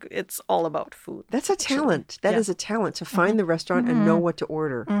meet, like, it's all about food. That's a talent. That is a talent to find the restaurant and know what to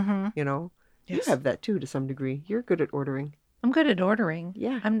order. Yes. You have that too to some degree. You're good at ordering. I'm good at ordering.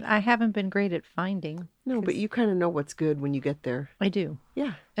 Yeah. I haven't been great at finding. No, but you kind of know what's good when you get there. I do.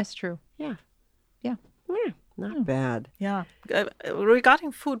 Yeah. That's true. Yeah. Yeah. Not bad. Yeah.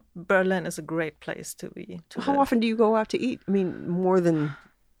 Regarding food, Berlin is a great place to be. How often do you go out to eat? I mean, more than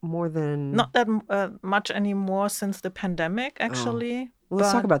not that much anymore since the pandemic, actually. Well,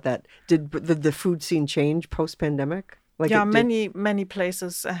 let's talk about that. Did the food scene change post-pandemic? Like many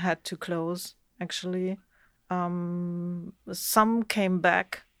places had to close, actually. Some came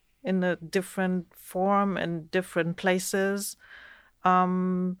back in a different form in different places.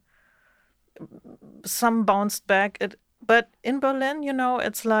 Some bounced back. But in Berlin,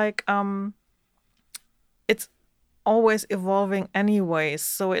 it's like it's always evolving anyways,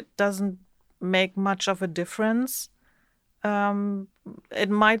 so it doesn't make much of a difference. It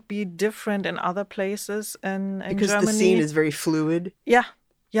might be different in other places in because Germany. The scene is very fluid. Yeah.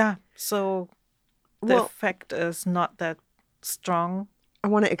 So the effect is not that strong. I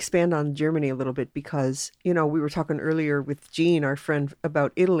want to expand on Germany a little bit because, we were talking earlier with Jean, our friend,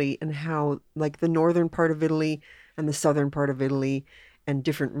 about Italy and how like the northern part of Italy and the southern part of Italy and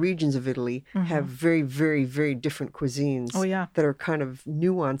different regions of Italy have very, very, very different cuisines that are kind of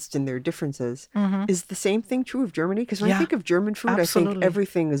nuanced in their differences. Is the same thing true of Germany? Because when I think of German food, absolutely. I think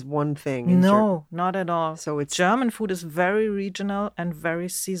everything is one thing. No, not at all. So it's German food is very regional and very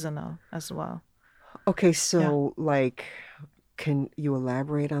seasonal as well. Okay, so like, can you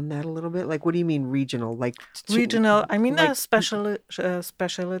elaborate on that a little bit? Like, what do you mean regional? Like regional, I mean, like, specialties.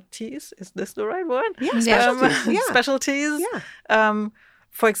 Is this the right word? Yeah, specialties. Specialties. Yeah.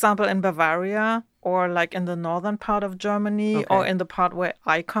 For example, in Bavaria or like in the northern part of Germany or in the part where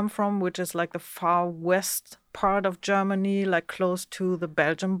I come from, which is like the far west part of Germany, like close to the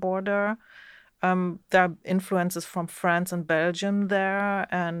Belgium border. There are influences from France and Belgium there,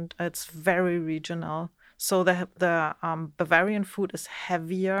 and it's very regional. So the Bavarian food is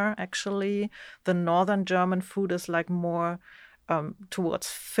heavier, actually. The northern German food is like more towards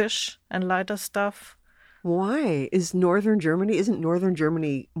fish and lighter stuff. Why? Isn't Northern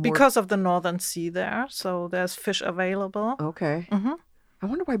Germany more... Because of the Northern Sea there, so there's fish available. Okay. I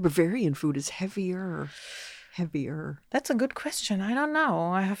wonder why Bavarian food is heavier. That's a good question. I don't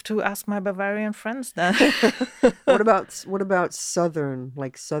know. I have to ask my Bavarian friends then. What about southern?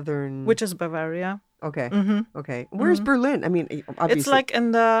 Which is Bavaria. Okay. Okay. Where's Berlin? I mean, obviously. It's like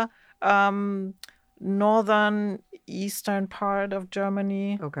in the northern eastern part of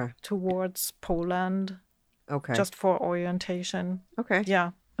Germany. Okay. Towards Poland. Okay. Just for orientation. Okay.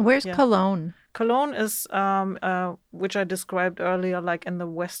 Yeah. Where's Cologne? Cologne is, which I described earlier, like in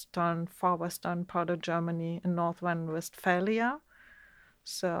the far western part of Germany, in North Rhine-Westphalia.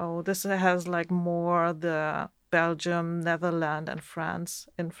 So this has like more the Belgium, Netherlands, and France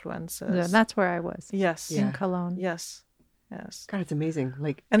influences. Yeah, that's where I was. Yes. In Cologne. Yes. God, it's amazing.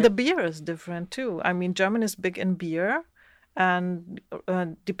 And the beer is different too. I mean, Germany is big in beer, and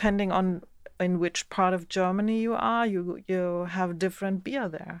depending on in which part of Germany you are, you have different beer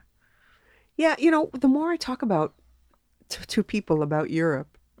there. Yeah, the more I talk about to people about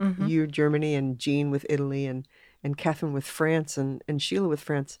Europe, you, Germany, and Jean with Italy, and Catherine with France, and Sheila with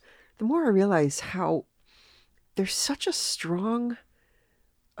France, the more I realize how there's such a strong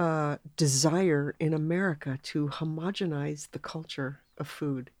desire in America to homogenize the culture of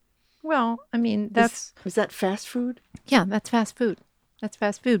food. Well, I mean, that's... Is that fast food? Yeah, that's fast food. That's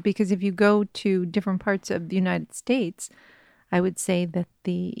fast food because if you go to different parts of the United States, I would say that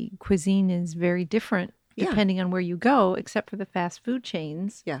the cuisine is very different depending on where you go, except for the fast food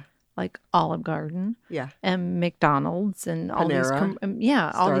chains. Yeah. Like Olive Garden. Yeah. And McDonald's and all these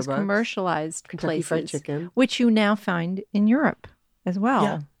Panera, all these commercialized Kentucky places. Fried Chicken. Which you now find in Europe as well.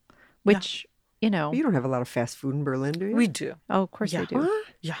 Yeah. Which, You don't have a lot of fast food in Berlin, do you? We do. Oh, of course they do. What?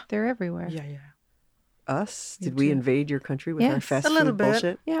 Yeah. They're everywhere. Yeah, yeah. Us? Did we invade your country with our Yes. fast A little food bit.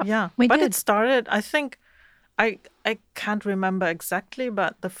 bullshit? Yeah. Yeah, we but did. it started, I think, I can't remember exactly,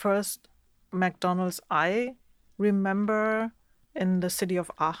 but the first McDonald's I remember in the city of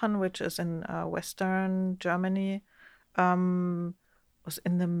Aachen, which is in western Germany, was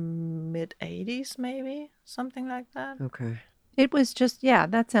in the mid-'80s, maybe, something like that. Okay. It was just,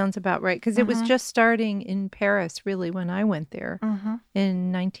 that sounds about right. Because it was just starting in Paris, really, when I went there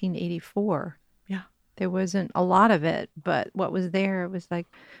in 1984. Yeah. There wasn't a lot of it, but what was there, it was like,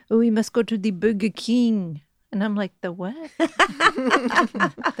 oh, we must go to the Burger King. And I'm like, the what?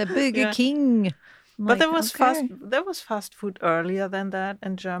 The Burger King. I'm But like, there was fast food earlier than that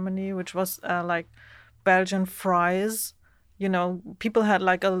in Germany, which was like Belgian fries. People had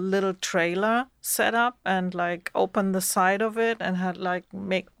like a little trailer set up and like opened the side of it and had like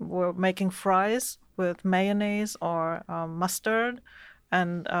were making fries with mayonnaise or mustard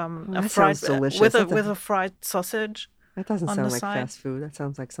and a fried sounds delicious. with a fried sausage. That doesn't on sound the like side. fast food. That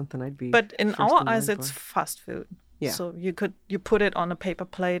sounds like something I'd be. But in first our in eyes, line it's for. fast food. Yeah. So you put it on a paper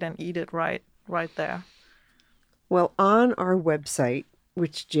plate and eat it right there. Well, on our website,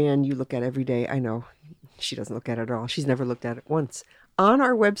 which Jan, you look at every day. I know she doesn't look at it at all. She's never looked at it once. On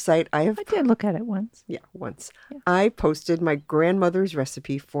our website, I did look at it once. Yeah, once. Yeah. I posted my grandmother's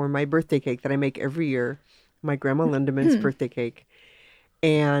recipe for my birthday cake that I make every year, my grandma Lindemann's birthday cake.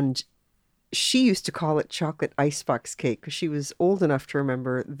 And she used to call it chocolate icebox cake because she was old enough to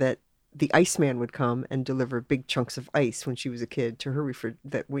remember that the iceman would come and deliver big chunks of ice when she was a kid to her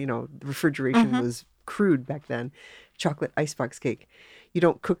refrigeration was crude back then. Chocolate icebox cake. You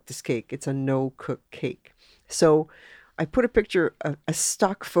don't cook this cake. It's a no-cook cake. So I put a picture, a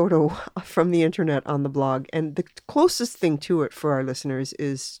stock photo from the internet on the blog, and the closest thing to it for our listeners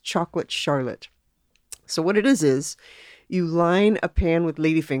is chocolate charlotte. So what it is you line a pan with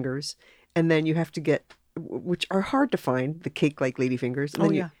ladyfingers, and then you have to get, which are hard to find, the cake-like ladyfingers.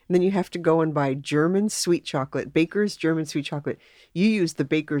 And then then you have to go and buy German sweet chocolate, Baker's German sweet chocolate. You use the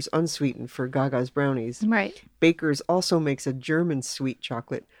Baker's unsweetened for Gaga's brownies. Right. Baker's also makes a German sweet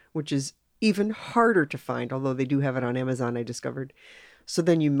chocolate, which is even harder to find, although they do have it on Amazon, I discovered. So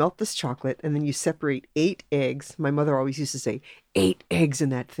then you melt this chocolate, and then you separate 8 eggs. My mother always used to say, 8 eggs in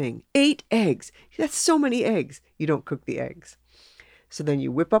that thing. 8 eggs. That's so many eggs. You don't cook the eggs. So then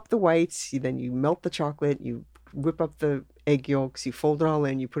you whip up the whites, then you melt the chocolate, you whip up the egg yolks, you fold it all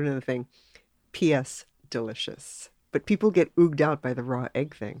in, you put it in the thing. P.S. Delicious. But people get ooged out by the raw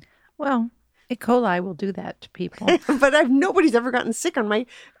egg thing. Well, E. coli will do that to people. But nobody's ever gotten sick on my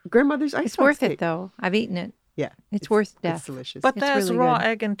grandmother's ice. It's worth it, though. I've eaten it. Yeah. It's worth death. It's delicious. But It's there's really raw good.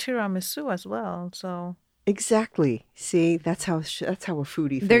 egg in tiramisu as well. So Exactly. See, that's how a foodie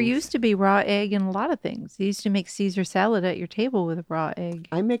thinks. There used to be raw egg in a lot of things. They used to make Caesar salad at your table with a raw egg.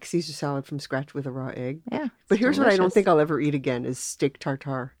 I make Caesar salad from scratch with a raw egg. Yeah. But it's here's what I don't delicious. think I'll ever eat again is steak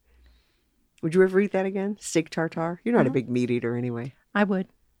tartare. Would you ever eat that again? Steak tartare? You're not a big meat eater anyway. I would.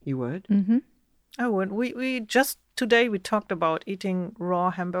 You would? Mm-hmm. I would. We just today we talked about eating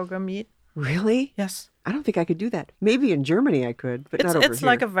raw hamburger meat. Really? Yes. I don't think I could do that. Maybe in Germany I could, but not over here. It's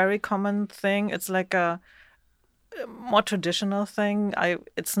like a very common thing. It's like a more traditional thing.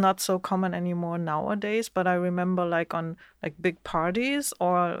 It's not so common anymore nowadays, but I remember like on like big parties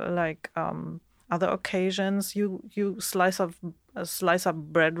or like other occasions, you slice up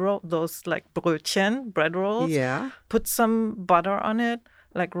bread roll, those like Brötchen, bread rolls. Yeah. Put some butter on it,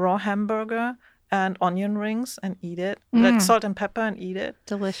 like raw hamburger and onion rings, and eat it. Like salt and pepper and eat it.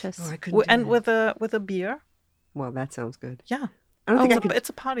 Delicious. Oh, I couldn't And do that. with a beer. Well, that sounds good. Yeah. I don't think I could. It's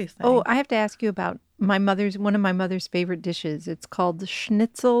a party thing. Oh, I have to ask you about one of my mother's favorite dishes. It's called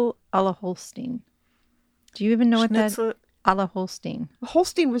Schnitzel à la Holstein. Do you even know what Schnitzel, that à la Holstein?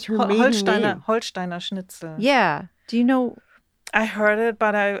 Holstein was her maiden name. Holsteiner Schnitzel. Yeah. Do you know? I heard it,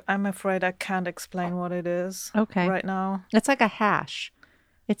 but I'm afraid I can't explain what it is right now. It's like a hash.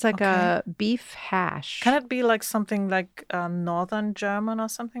 It's like a beef hash. Can it be like something like Northern German or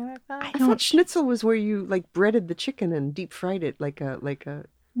something like that? I thought schnitzel was where you like breaded the chicken and deep fried it like a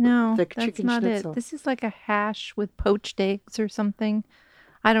No, thick that's chicken not schnitzel. it. This is like a hash with poached eggs or something.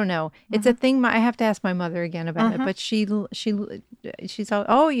 I don't know. It's a thing. I have to ask my mother again about it. But she's all,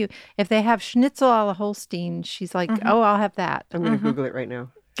 if they have schnitzel a la Holstein, she's like, oh, I'll have that. I'm going to Google it right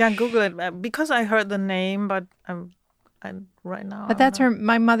now. Yeah, Google it because I heard the name, but right now. But that's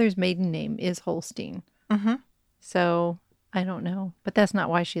my mother's maiden name is Holstein. So I don't know. But that's not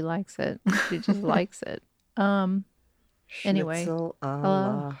why she likes it. She just likes it. Anyway, Schnitzel a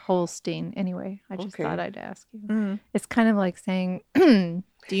la... Holstein. Anyway, I just thought I'd ask you. Mm. It's kind of like saying, do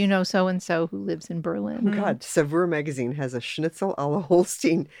you know so-and-so who lives in Berlin? Oh God, Saveur magazine has a schnitzel a la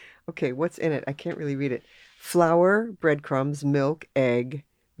Holstein. Okay, what's in it? I can't really read it. Flour, breadcrumbs, milk, egg,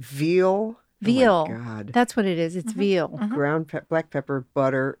 veal. Veal. Oh my God. That's what it is. It's veal. Ground black pepper,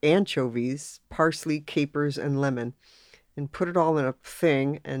 butter, anchovies, parsley, capers, and lemon. And put it all in a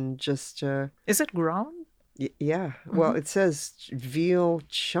thing and just... Is it ground? Yeah. Well, it says veal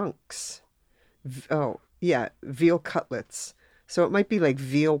chunks. Veal cutlets. So it might be like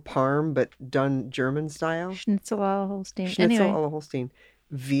veal parm, but done German style. Schnitzel a la Holstein. Schnitzel Anyway. a la Holstein.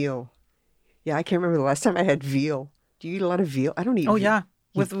 Veal. Yeah, I can't remember the last time I had veal. Do you eat a lot of veal? I don't eat Oh, veal. yeah.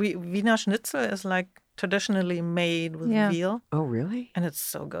 With Wiener Schnitzel is like traditionally made with veal. Oh, really? And it's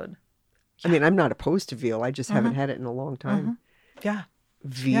so good. I mean, I'm not opposed to veal. I just haven't had it in a long time. Yeah.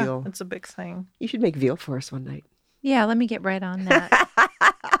 Veal. Yeah, it's a big thing. You should make veal for us one night. Yeah, let me get right on that.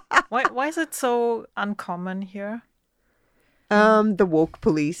 Why is it so uncommon here? The woke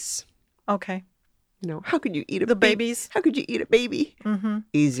police. Okay. You know, how could you eat The babies? How could you eat a baby?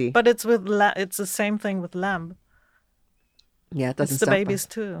 Easy. But it's with it's the same thing with lamb. Yeah, it doesn't It's the stop babies us.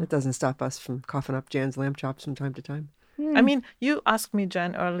 too. It doesn't stop us from coughing up Jan's lamb chops from time to time. I mean, you asked me,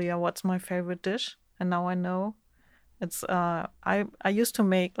 Jan, earlier, what's my favorite dish, and now I know. It's I used to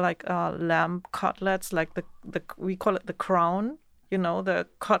make like lamb cutlets, like the we call it the crown, you know, the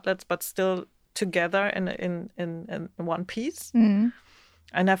cutlets, but still together in one piece. And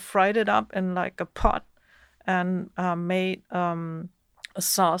I fried it up in like a pot and made a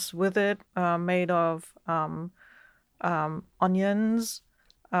sauce with it, made of onions,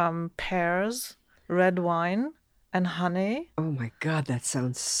 pears, red wine, and honey. Oh my God, that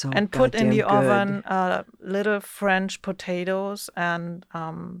sounds so And put in the goddamn good. oven little French potatoes and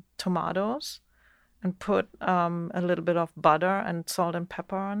tomatoes, and put a little bit of butter and salt and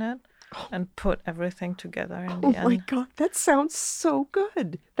pepper on it, and put everything together in the end. Oh my God, that sounds so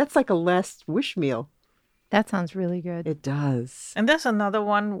good. That's like a last wish meal. That sounds really good. It does. And there's another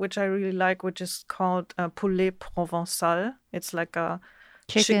one which I really like, which is called poulet provençal. It's like a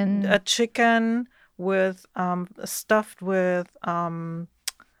Chicken. a chicken with stuffed with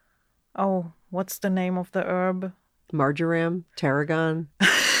what's the name of the herb? Marjoram, tarragon.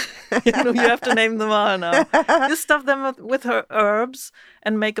 You have to name them all now. You stuff them with her herbs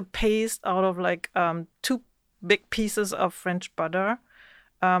and make a paste out of like 2 big pieces of French butter,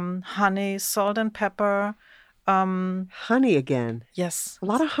 honey, salt and pepper. Honey again. Yes, A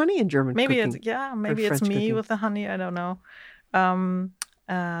lot of honey in German maybe cooking. maybe it's French me cooking. with the honey. I don't know. And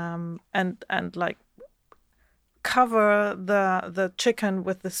like cover the chicken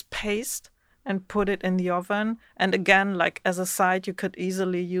with this paste and put it in the oven. And again, like as a side, you could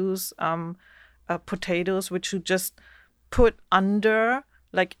easily use potatoes, which you just put under,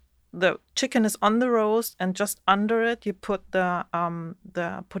 like the chicken is on the roast, and just under it you put the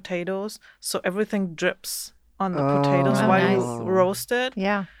potatoes, so everything drips on the potatoes Oh, while nice. you roast it.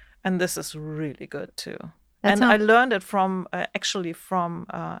 Yeah. And this is really good too. That And I sounds- learned it from a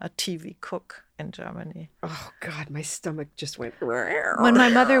TV cook in Germany. Oh God, my stomach just went. When my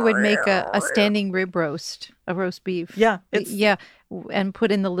mother would make a standing rib roast, a roast beef. Yeah, it's and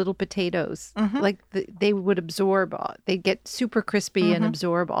put in the little potatoes. Like they would absorb, they'd get super crispy and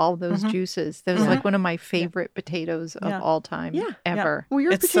absorb all those juices. That was like one of my favorite potatoes of all time ever. Well,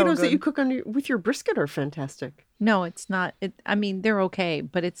 your It's so potatoes that you good. cook with your brisket are fantastic. No, it's not. I mean, they're okay,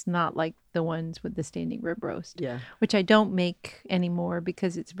 but it's not like the ones with the standing rib roast. Yeah. Which I don't make anymore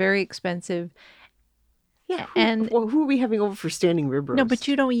because it's very expensive. Yeah. And Well, who are we having over for standing rib roast? no, but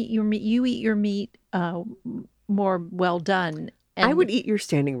you don't eat your meat. You eat your meat more well done. And, I would eat your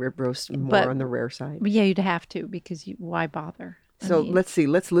standing rib roast more But- on the rare side. Yeah, you'd have to because why bother? So let's see.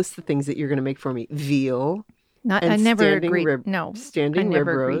 Let's list the things that you're going to make for me: veal, Not. and I never standing agreed. rib, No, standing I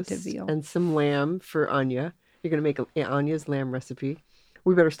never rib agreed roast, to veal. and some lamb for Anya. You're going to make Anya's lamb recipe.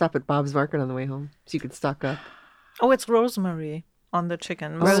 We better stop at Bob's Market on the way home so you can stock up. Oh, it's rosemary on the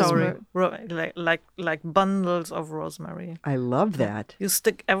chicken. Rosemary. Sorry. Like bundles of rosemary. I love that. You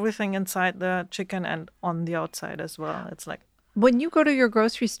stick everything inside the chicken and on the outside as well. It's like, When you go to your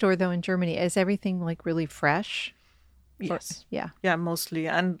grocery store, though, in Germany, is everything like really fresh? yes. Yeah. Yeah, mostly.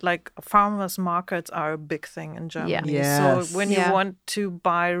 And like farmers markets are a big thing in Germany. Yes. So when you want to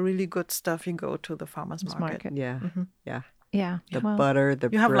buy really good stuff, you go to the farmers market. Yeah. Yeah. Yeah. The Well, butter, the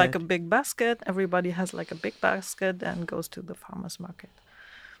You have like a bread. big basket. Everybody has like a big basket and goes to the farmers market.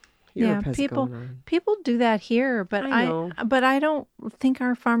 Europe has it people going on. people do that here, but I know. I don't think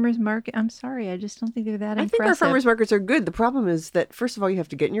our farmers market. I'm sorry, I just don't think they're that I think impressive. our farmers markets are good. The problem is that first of all, you have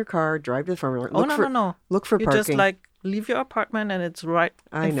to get in your car, drive to the farmers market. Oh, no. Look for You parking. just like leave your apartment and it's right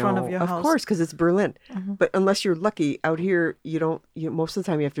in front of your house. Of course, because it's Berlin. But unless you're lucky, out here, you don't. Most of the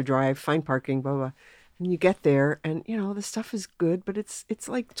time, you have to drive, find parking, blah blah. And you get there, and the stuff is good, but it's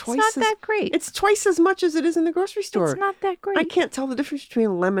like twice. It's not that great. It's twice as much as it is in the grocery store. It's not that great. I can't tell the difference between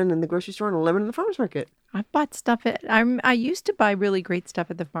a lemon in the grocery store and a lemon in the farmer's market. I bought stuff I used to buy really great stuff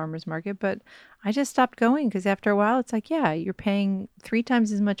at the farmers market, but I just stopped going because after a while, it's like, yeah, you're paying 3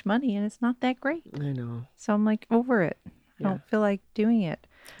 times as much money, and it's not that great. I know. So I'm like over it. I don't feel like doing it.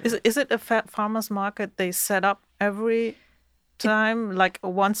 Is it a farmers market they set up every time, like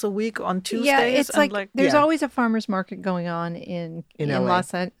once a week on Tuesdays? Yeah, it's and like there's always a farmers market going on in LA.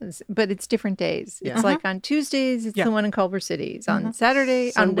 Los Angeles, but it's different days. Yeah. It's like on Tuesdays, it's the one in Culver City. It's on Saturday,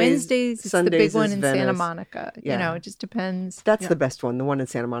 on Sundays- Wednesdays, it's the Sundays big one is in Santa Venice. Monica. Yeah. It just depends. That's the best one, the one in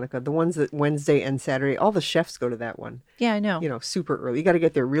Santa Monica. The ones that Wednesday and Saturday, all the chefs go to that one. Yeah, I know. Super early. You got to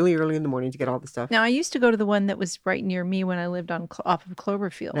get there really early in the morning to get all the stuff. Now, I used to go to the one that was right near me when I lived on off of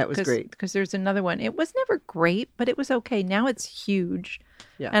Cloverfield. That was great. Because there's another one. It was never great, but it was okay. Now it's huge.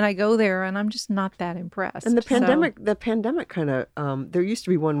 Yeah. And I go there and I'm just not that impressed. And the So- pandemic kind of, there used to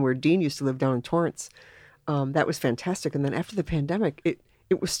be one where Dean used to live down in Torrance. That was fantastic. And then after the pandemic,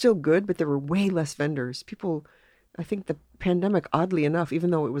 it was still good, but there were way less vendors. People, I think the pandemic, oddly enough, even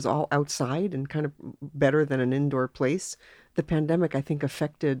though it was all outside and kind of better than an indoor place, the pandemic, I think,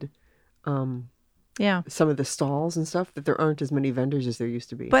 affected yeah. some of the stalls and stuff, that there aren't as many vendors as there used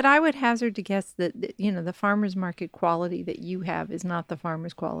to be. But I would hazard to guess that, the farmer's market quality that you have is not the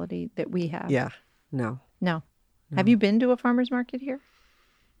farmer's quality that we have. yeah, no. No. Have you been to a farmer's market here?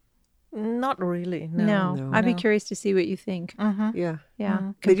 Not really. No. No. I'd be curious to see what you think. Yeah.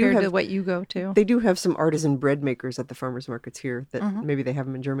 Yeah. They do Compared to have- what you go to. They do have some artisan bread makers at the farmers markets here that maybe they have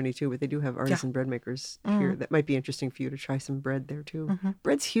them in Germany too, but they do have artisan bread makers here that might be interesting for you to try some bread there too.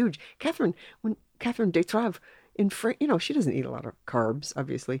 Bread's huge. Catherine Detrave in France, she doesn't eat a lot of carbs,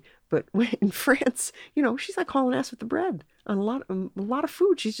 obviously, but in France, she's like hauling ass with the bread on a lot of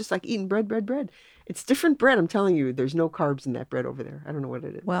food. She's just like eating bread. It's different bread. I'm telling you, there's no carbs in that bread over there. I don't know what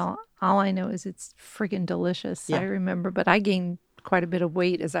it is. Well, all I know is it's friggin' delicious. Yeah. I remember, but I gained quite a bit of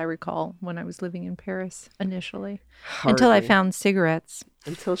weight, as I recall, when I was living in Paris initially, until I Hardly. found cigarettes.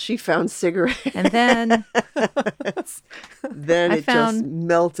 Until she found cigarettes, And then then I it found- just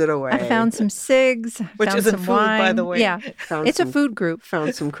melted away. I found some cigs, Which found isn't some food, by wine. the way. Yeah, Found it's some- a food group.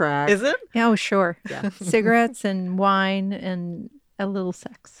 Found some crack. Is it? Yeah, oh, sure. Yeah. Cigarettes and wine and a little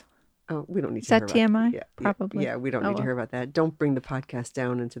sex. Oh, we don't need Is to hear that about TMI? Yeah, Probably. Yeah, we don't Oh, need to well. hear about that. Don't bring the podcast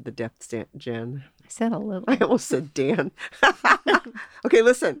down into the depths, Jen. I said a little. I almost said Dan. Okay,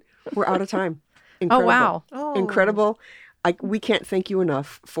 listen, we're out of time. Oh, Incredible. wow. Oh. Incredible. We can't thank you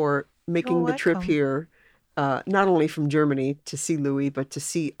enough for making You're the trip welcome. here, not only from Germany to see Louis, but to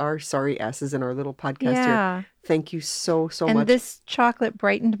see our sorry asses in our little podcast Yeah. here. Thank you so And much. this chocolate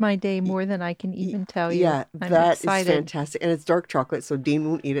brightened my day more than I can even tell you. Yeah, I'm that is excited. fantastic. And it's dark chocolate, so Dean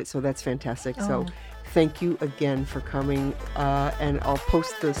won't eat it, so that's fantastic. So Oh. thank you again for coming. And I'll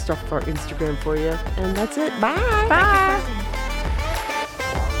post the stuff for our Instagram for you. And that's it. Bye. Bye.